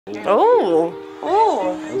Oh,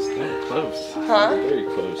 oh. That was kind of close. Huh? Very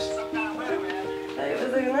close. It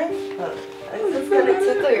was a nice hook. It's just gonna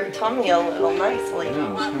tickle your tummy a little nicely. I know,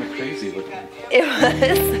 it was kind of crazy looking. It was.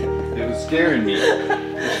 It was scaring me. It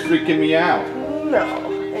was freaking me out. No.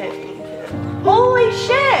 Holy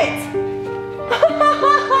shit!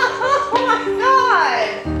 Oh my god!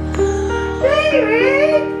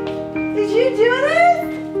 Baby! Did you do this?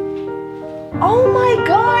 Oh my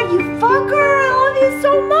god, you fucker! I love you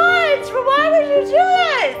so much! But why would you do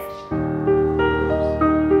this?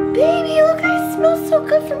 Baby, look, I smell so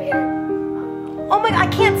good from here. Oh my god, I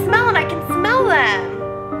can't smell it, I can smell them.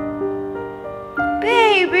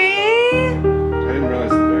 Baby! I didn't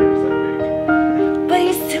realize the bear was that big. But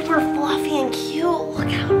he's super fluffy and cute.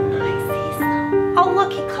 Look how nice he smells. Oh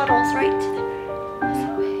look, he cuddles right to the...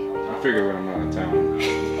 I figure when I'm out of town.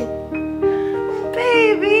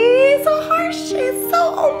 Baby, so harsh. It's so,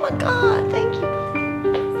 oh my god, thank you.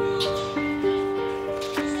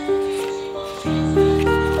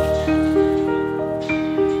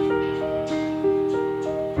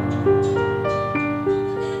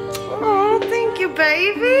 Oh, thank you,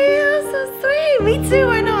 baby. That's so sweet. Me too,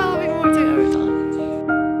 I know. I'll be more too every time.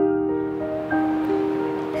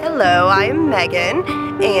 Hello, I am Megan,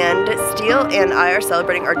 and Steele and I are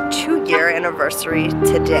celebrating our 2-year anniversary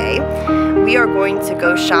today. We are going to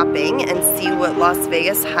go shopping and see what Las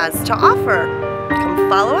Vegas has to offer. Come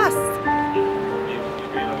follow us.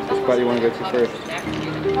 Which spot you want to go to first?